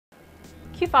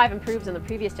Q5 improves on the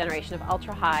previous generation of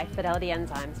ultra-high fidelity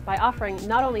enzymes by offering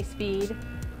not only speed,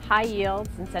 high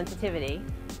yields and sensitivity,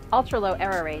 ultra-low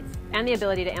error rates, and the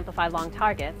ability to amplify long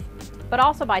targets, but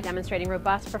also by demonstrating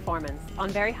robust performance on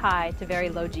very high to very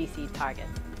low GC targets.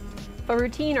 For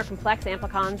routine or complex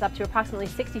amplicons up to approximately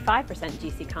 65%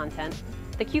 GC content,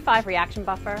 the Q5 reaction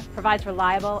buffer provides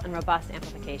reliable and robust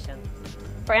amplification.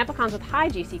 For amplicons with high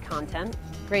GC content,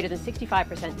 greater than 65%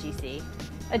 GC,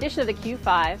 addition of the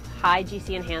Q5 high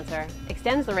GC enhancer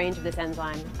extends the range of this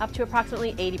enzyme up to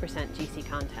approximately 80% GC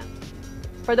content.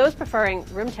 For those preferring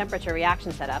room temperature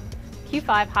reaction setup,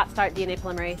 Q5 hot start DNA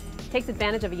polymerase takes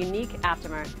advantage of a unique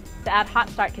aptamer to add hot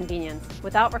start convenience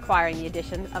without requiring the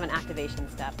addition of an activation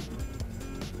step.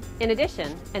 In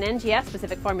addition, an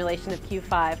NGS-specific formulation of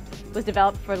Q5 was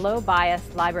developed for low bias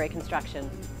library construction.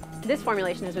 This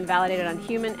formulation has been validated on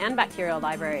human and bacterial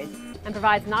libraries and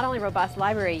provides not only robust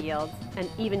library yields and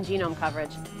even genome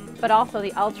coverage, but also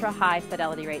the ultra-high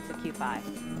fidelity rates of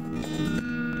Q5.